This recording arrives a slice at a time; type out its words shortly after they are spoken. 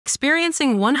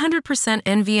Experiencing 100%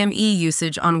 NVMe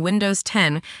usage on Windows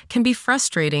 10 can be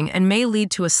frustrating and may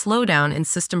lead to a slowdown in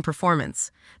system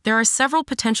performance. There are several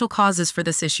potential causes for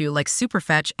this issue, like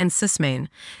Superfetch and SySmain.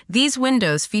 These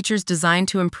Windows features designed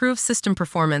to improve system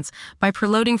performance by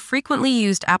preloading frequently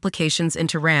used applications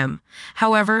into RAM.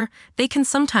 However, they can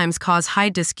sometimes cause high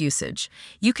disk usage.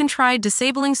 You can try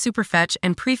disabling Superfetch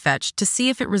and Prefetch to see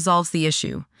if it resolves the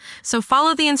issue. So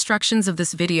follow the instructions of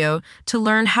this video to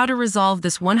learn how to resolve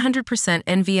this 100%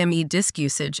 NVMe disk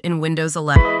usage in Windows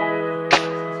 11.